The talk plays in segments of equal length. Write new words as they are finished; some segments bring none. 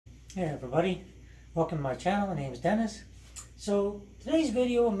Hey everybody, welcome to my channel. My name is Dennis. So today's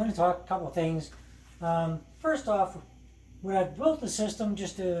video I'm going to talk a couple of things. First off, when I built the system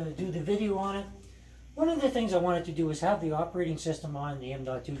just to do the video on it, one of the things I wanted to do is have the operating system on the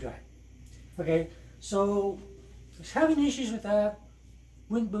M.2 drive. Okay, so I was having issues with that,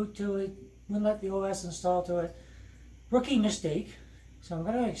 wouldn't boot to it, wouldn't let the OS install to it. Rookie mistake. So I'm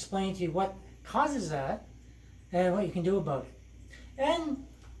going to explain to you what causes that and what you can do about it. And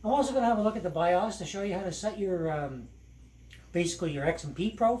I'm also going to have a look at the BIOS to show you how to set your, basically your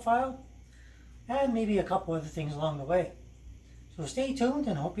XMP profile, and maybe a couple other things along the way. So stay tuned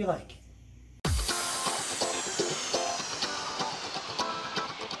and hope you like it.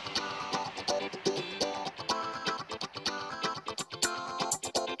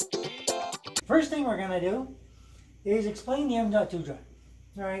 First thing we're going to do is explain the M.2 drive.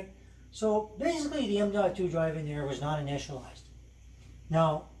 Alright, so basically the M.2 drive in there was not initialized.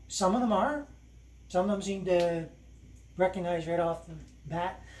 Now, some of them are. Some of them seem to recognize right off the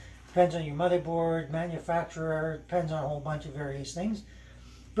bat. Depends on your motherboard, manufacturer, depends on a whole bunch of various things.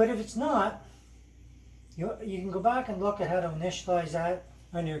 But if it's not, you can go back and look at how to initialize that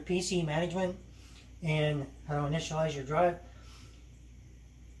under PC management and how to initialize your drive,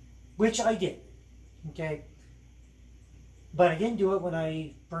 which I did. Okay, but I didn't do it when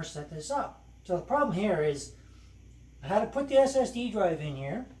I first set this up. So the problem here is I had to put the SSD drive in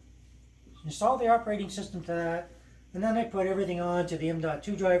here, install the operating system to that, and then I put everything on to the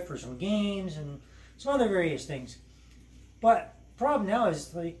M.2 drive for some games and some other various things. But the problem now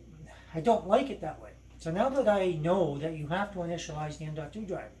is, like, I don't like it that way. So now that I know that you have to initialize the M.2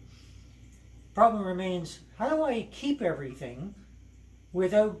 drive, the problem remains, how do I keep everything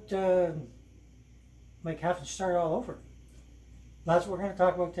without like having to start all over? That's what we're going to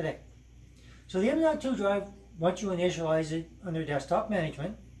talk about today. So the M.2 drive, once you initialize it under desktop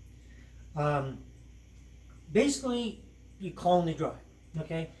management, basically you clone the drive.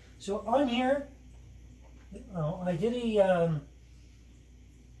 Okay, so on here, I did a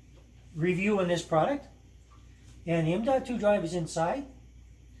review on this product, and the M.2 drive is inside,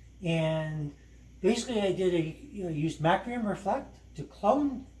 and basically I used Macrium Reflect to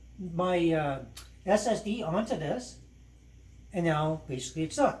clone my SSD onto this, and now basically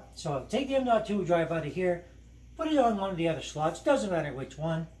it's done. So I'll take the M.2 drive out of here, put it on one of the other slots, doesn't matter which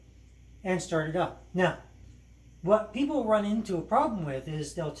one, and start it up. Now, what people run into a problem with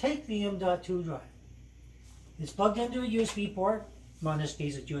is they'll take the M.2 drive. It's plugged into a USB port, well, in this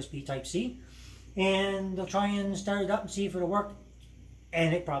case it's USB Type-C, and they'll try and start it up and see if it'll work,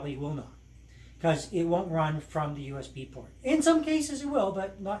 and it probably will not, because it won't run from the USB port. In some cases it will,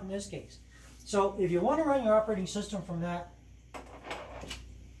 but not in this case. So if you want to run your operating system from that,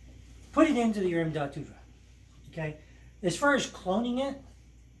 put it into your M.2 drive. Okay. As far as cloning it,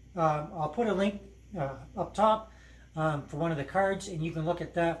 I'll put a link up top for one of the cards, and you can look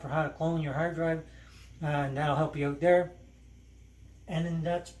at that for how to clone your hard drive, and that'll help you out there. And then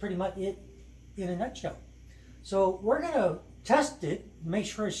that's pretty much it in a nutshell. So we're going to test it, make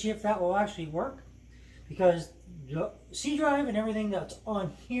sure to see if that will actually work, because the C drive and everything that's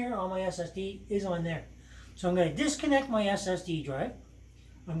on here on my SSD is on there. So I'm going to disconnect my SSD drive.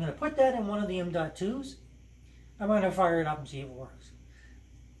 I'm going to put that in one of the M.2s. I'm going to fire it up and see if it works.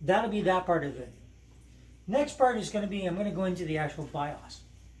 That'll be that part of it. Next part is going to be, I'm going to go into the actual BIOS.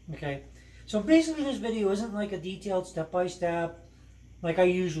 Okay, so basically this video isn't like a detailed step-by-step like I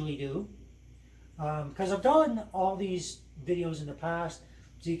usually do, because I've done all these videos in the past,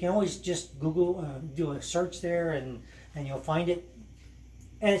 so you can always just Google, do a search there, and you'll find it.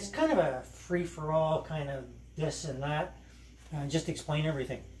 And it's kind of a free-for-all kind of this and that, just explain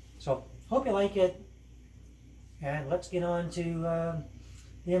everything. So hope you like it, and let's get on to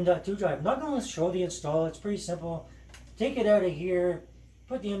the M.2 drive. I'm not going to show the install. It's pretty simple. Take it out of here,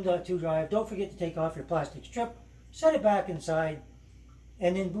 put the M.2 drive, don't forget to take off your plastic strip, set it back inside,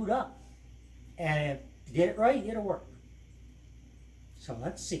 and then boot up. And if you get it right, it'll work. So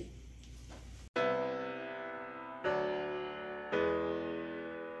let's see.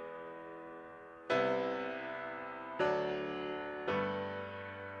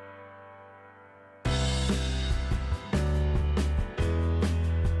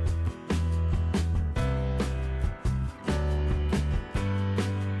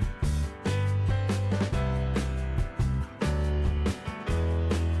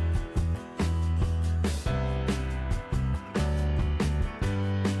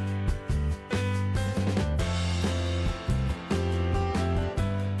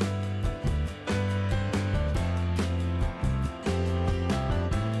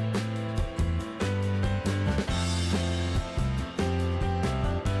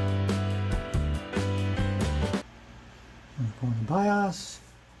 BIOS.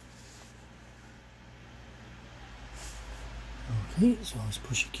 Okay, so let's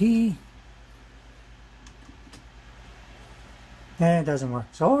push a key. And it doesn't work.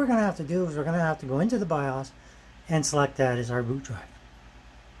 So what we're going to have to do is we're going to have to go into the BIOS and select that as our boot drive.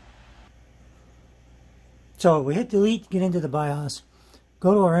 So we hit delete to get into the BIOS.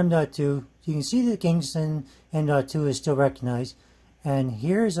 Go to our M.2. You can see that Kingston M.2 is still recognized. And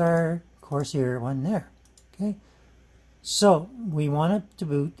here's our Corsair one there. Okay. So we want it to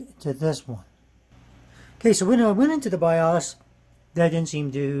boot to this one. Okay, so when I went into the BIOS, that didn't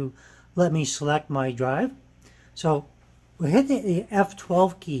seem to let me select my drive. So we hit the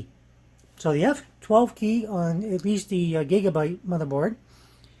F12 key. So the F12 key on at least the Gigabyte motherboard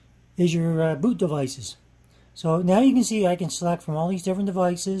is your boot devices. So now you can see I can select from all these different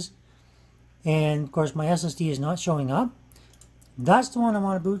devices. And of course my SSD is not showing up. That's the one I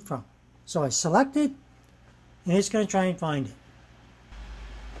want to boot from. So I select it and it's going to try and find it.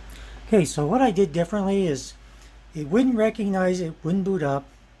 Okay, so what I did differently is it wouldn't recognize it, wouldn't boot up.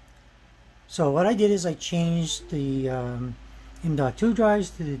 So what I did is I changed the M.2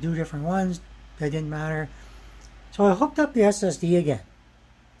 drives to the two different ones. That didn't matter. So I hooked up the SSD again.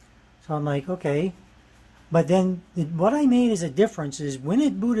 So I'm like, okay. But then what I made as a difference is when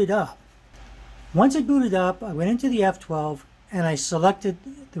it booted up. Once it booted up, I went into the F12 and I selected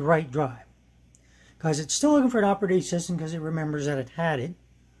the right drive. Because it's still looking for an operating system because it remembers that it had it.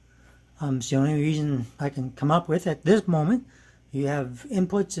 It's the only reason I can come up with at this moment. If you have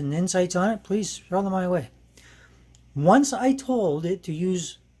inputs and insights on it, please throw them my way. Once I told it to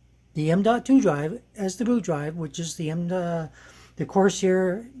use the M.2 drive as the boot drive, which is the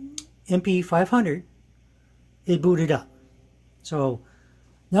Corsair MP500, it booted up. So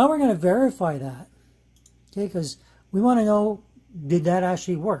now we're going to verify that, okay, because we want to know, did that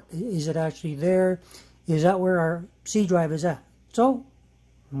actually work? Is it actually there? Is that where our C drive is at? So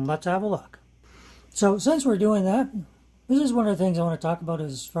let's have a look. So since we're doing that, this is one of the things I want to talk about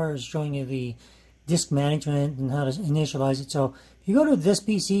as far as showing you the disk management and how to initialize it. So if you go to this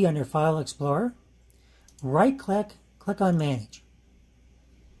PC under File Explorer, right click, click on Manage.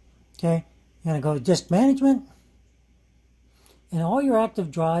 Okay, you're going to go to Disk Management, and all your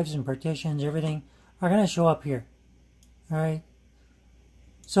active drives and partitions, everything, are going to show up here. Alright,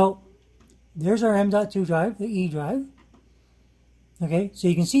 so there's our M.2 drive, the E drive. Okay, so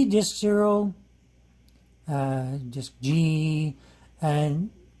you can see disk 0, disk G, and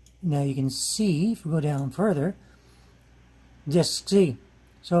now you can see, if we go down further, disk C.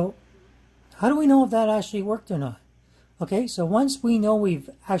 So how do we know if that actually worked or not? Okay, so once we know we've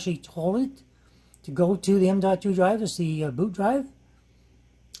actually told it to go to the M.2 drive as the boot drive,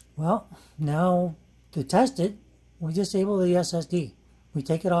 well, now to test it, we disable the SSD. We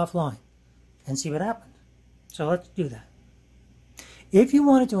take it offline and see what happens. So let's do that. If you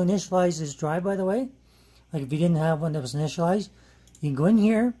wanted to initialize this drive, by the way, like if you didn't have one that was initialized, you can go in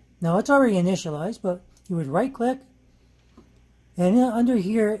here. Now it's already initialized, but you would right click, and under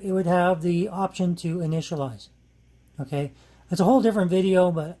here it would have the option to initialize. Okay, it's a whole different video,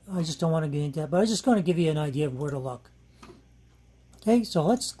 but I just don't want to get into that. But I'm just going to give you an idea of where to look. Okay, so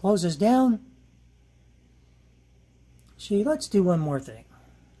let's close this down. See, let's do one more thing.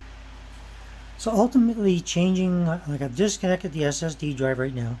 So ultimately changing, like I've disconnected the SSD drive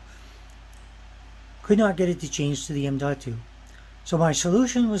right now. Could not get it to change to the M.2. So my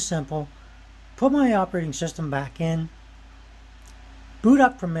solution was simple. Put my operating system back in. Boot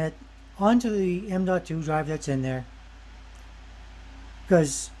up from it onto the M.2 drive that's in there.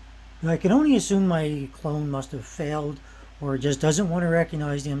 Because I can only assume my clone must have failed or just doesn't want to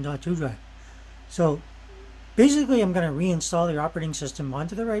recognize the M.2 drive. So basically I'm going to reinstall the operating system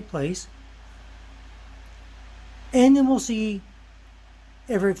onto the right place. And then we'll see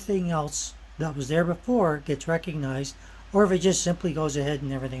everything else that was there before gets recognized, or if it just simply goes ahead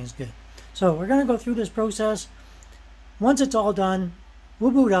and everything is good. So we're going to go through this process. Once it's all done,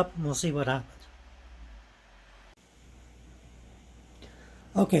 we'll boot up and we'll see what happens.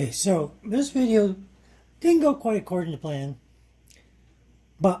 Okay, so this video didn't go quite according to plan,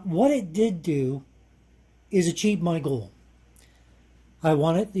 but what it did do is achieve my goal. I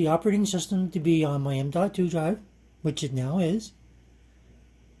wanted the operating system to be on my M.2 drive, which it now is,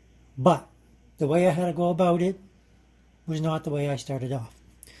 but the way I had to go about it was not the way I started off.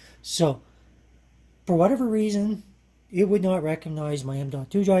 So for whatever reason, it would not recognize my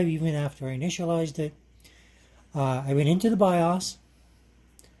M.2 drive even after I initialized it. I went into the BIOS,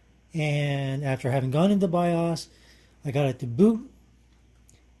 and after having gone into BIOS, I got it to boot,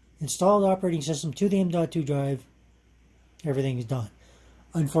 installed the operating system to the M.2 drive. Everything is done.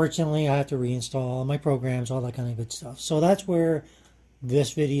 Unfortunately, I have to reinstall all my programs, all that kind of good stuff. So that's where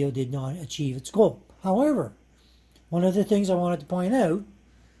this video did not achieve its goal. However, one of the things I wanted to point out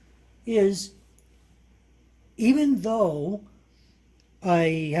is even though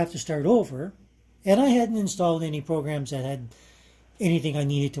I have to start over, and I hadn't installed any programs that had anything I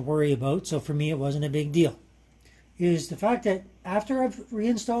needed to worry about, so for me it wasn't a big deal, is the fact that after I've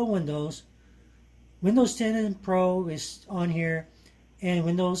reinstalled Windows, Windows 10 and Pro is on here, and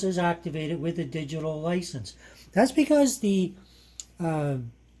Windows is activated with a digital license. That's because the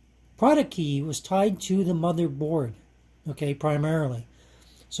product key was tied to the motherboard, okay, primarily.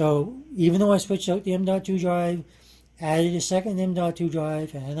 So even though I switched out the M.2 drive, added a second M.2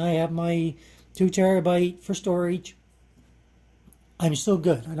 drive, and I have my 2 terabyte for storage, I'm still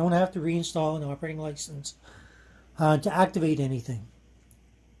good. I don't have to reinstall an operating license to activate anything.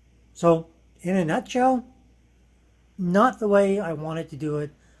 So, in a nutshell, not the way I wanted to do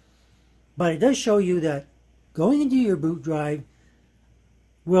it, but it does show you that going into your boot drive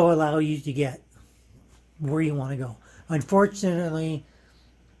will allow you to get where you want to go. Unfortunately,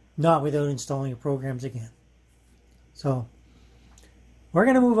 not without installing your programs again. So, we're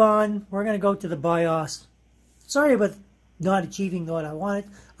going to move on. We're going to go to the BIOS. Sorry about not achieving what I wanted.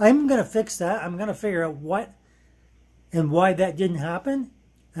 I'm going to fix that. I'm going to figure out what and why that didn't happen.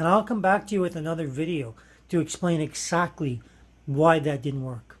 And I'll come back to you with another video to explain exactly why that didn't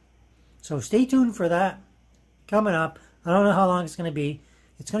work. So stay tuned for that. Coming up. I don't know how long it's going to be.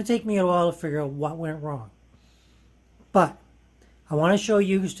 It's going to take me a while to figure out what went wrong. But I want to show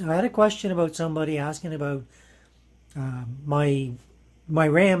you. I had a question about somebody asking about my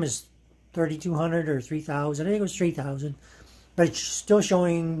RAM is 3200 or 3000. I think it was 3000, but it's still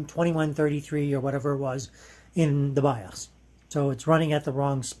showing 2133 or whatever it was in the BIOS. So it's running at the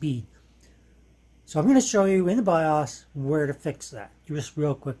wrong speed. So I'm going to show you in the BIOS where to fix that just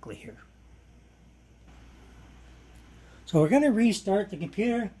real quickly here. So we're going to restart the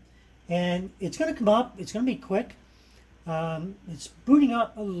computer, and it's going to come up. It's going to be quick. It's booting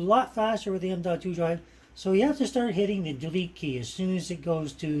up a lot faster with the M.2 drive. So you have to start hitting the delete key as soon as it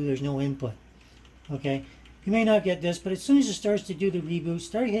goes to there's no input. Okay, you may not get this, but as soon as it starts to do the reboot,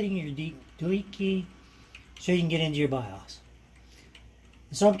 start hitting your delete key so you can get into your BIOS.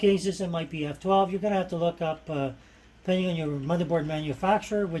 In some cases it might be F12. You're going to have to look up, depending on your motherboard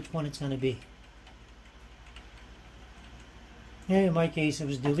manufacturer, which one it's going to be. Yeah, in my case it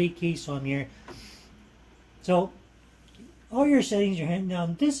was delete key, so I'm here. So all your settings are hitting. Now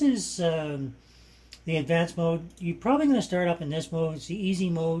this is the advanced mode. You're probably going to start up in this mode. It's the easy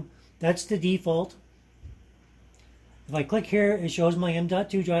mode. That's the default. If I click here, it shows my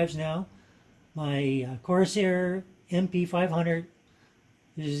M.2 drives now. My Corsair MP500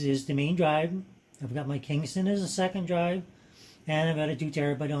 is the main drive. I've got my Kingston as a second drive. And I've got a 2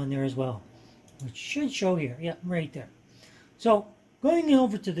 terabyte on there as well, which should show here. Yeah, right there. So, going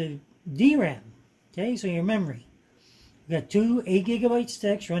over to the DRAM. Okay, so your memory. We've got 2 8GB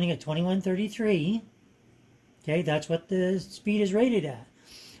sticks running at 2133. Okay, that's what the speed is rated at.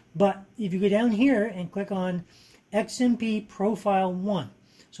 But if you go down here and click on XMP Profile 1.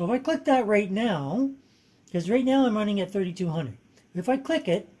 So if I click that right now, because right now I'm running at 3200. If I click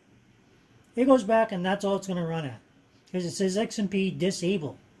it, it goes back and that's all it's going to run at. Because it says XMP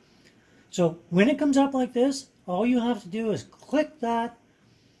Disable. So when it comes up like this, all you have to do is click that.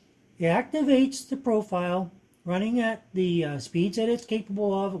 It activates the profile running at the speeds that it's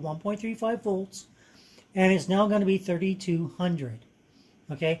capable of at 1.35 volts. And it's now going to be 3200.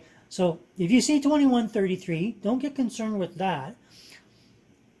 Okay, so if you see 2133, don't get concerned with that.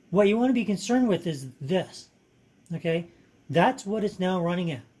 What you want to be concerned with is this. Okay, that's what it's now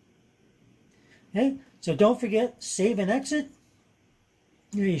running at. Okay, so don't forget, save and exit.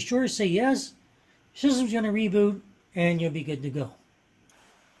 You're sure to say yes. System's going to reboot and you'll be good to go.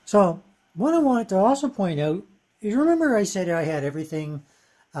 So what I wanted to also point out is, remember I said I had everything,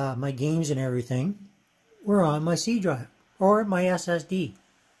 my games and everything were on my C drive or my SSD.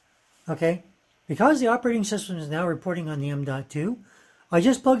 Okay, because the operating system is now reporting on the M.2, I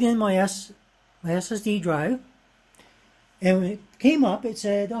just plugged in my SSD drive, and when it came up, it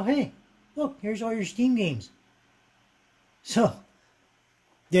said, oh hey, look, here's all your Steam games. So,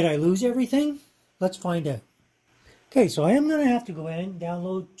 did I lose everything? Let's find out. Okay, so I am going to have to go in and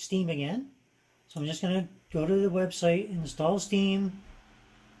download Steam again. So I'm just going to go to the website, install Steam.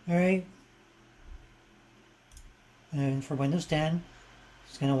 Alright. And for Windows 10,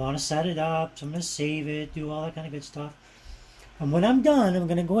 it's going to want to set it up. So I'm going to save it, do all that kind of good stuff. And when I'm done, I'm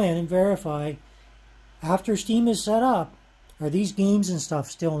going to go in and verify, after Steam is set up, are these games and stuff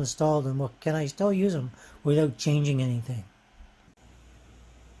still installed, and can I still use them without changing anything?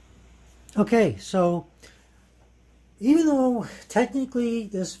 Okay, so even though technically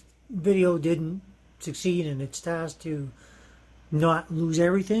this video didn't succeed in its task to not lose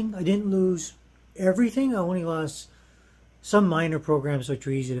everything, I didn't lose everything. I only lost some minor programs which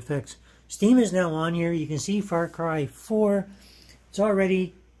were easy to fix. Steam is now on here. You can see Far Cry 4. It's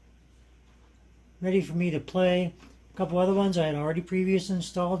already ready for me to play. A couple other ones I had already previously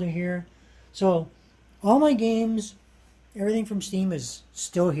installed are here. So all my games, everything from Steam is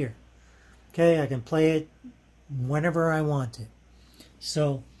still here. Okay, I can play it whenever I want it.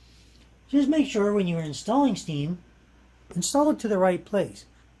 So just make sure when you're installing Steam, install it to the right place.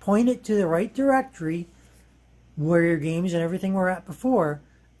 Point it to the right directory where your games and everything were at before,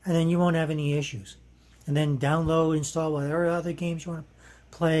 and then you won't have any issues. And then download, install whatever other games you want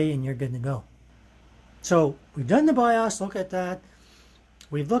to play, and you're good to go. So we've done the BIOS, look at that.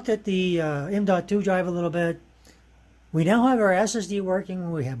 We've looked at the M.2 drive a little bit. We now have our SSD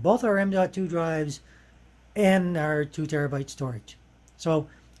working. We have both our M.2 drives and our 2 terabyte storage. So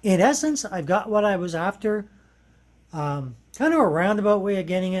in essence, I've got what I was after. Kind of a roundabout way of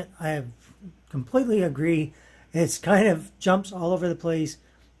getting it. I completely agree. It's kind of jumps all over the place,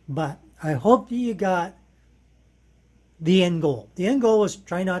 but I hope that you got the end goal. The end goal was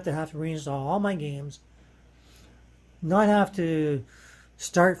try not to have to reinstall all my games, not have to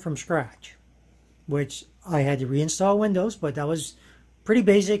start from scratch, which I had to reinstall Windows, but that was pretty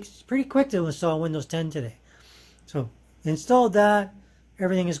basic. It's pretty quick to install Windows 10 today. So installed that,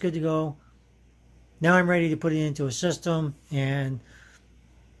 everything is good to go. Now I'm ready to put it into a system, and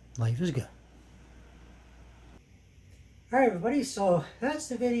life is good. Alright everybody, so that's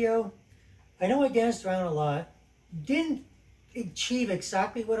the video. I know I danced around a lot. Didn't achieve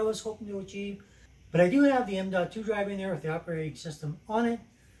exactly what I was hoping to achieve, but I do have the M.2 drive in there with the operating system on it.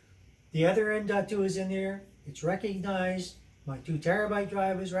 The other M.2 is in there. It's recognized. My 2 terabyte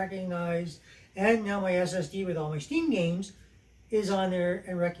drive is recognized. And now my SSD with all my Steam games is on there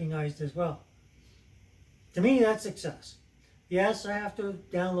and recognized as well. To me, that's success. Yes, I have to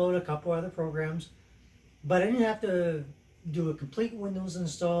download a couple other programs, but I didn't have to do a complete Windows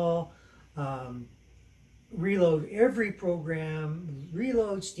install, reload every program,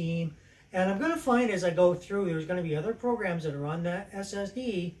 reload Steam. And I'm going to find as I go through, there's going to be other programs that are on that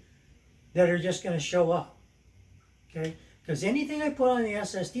SSD that are just going to show up. Okay? Because anything I put on the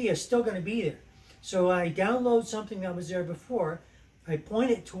SSD is still going to be there. So I download something that was there before, I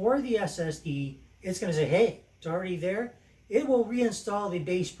point it toward the SSD, it's going to say, hey, it's already there. It will reinstall the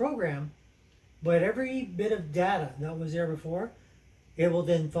base program, but every bit of data that was there before, it will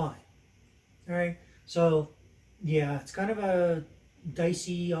then find. All right? So, yeah, it's kind of a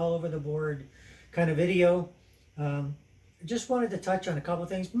dicey, all over the board kind of video. I just wanted to touch on a couple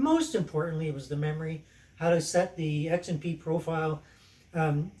things. Most importantly, it was the memory, how to set the XMP profile.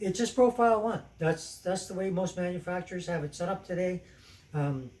 It's just profile 1. That's the way most manufacturers have it set up today.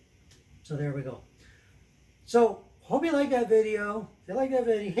 So there we go. So hope you like that video. If you like that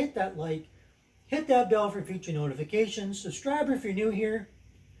video, hit that like, hit that bell for future notifications, subscribe if you're new here,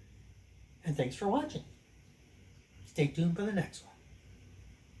 and thanks for watching. Stay tuned for the next one.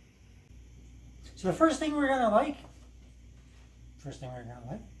 So the first thing we're gonna like,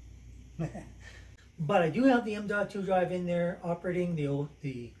 but I do have the M.2 drive in there operating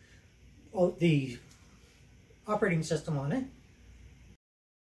the operating system on it.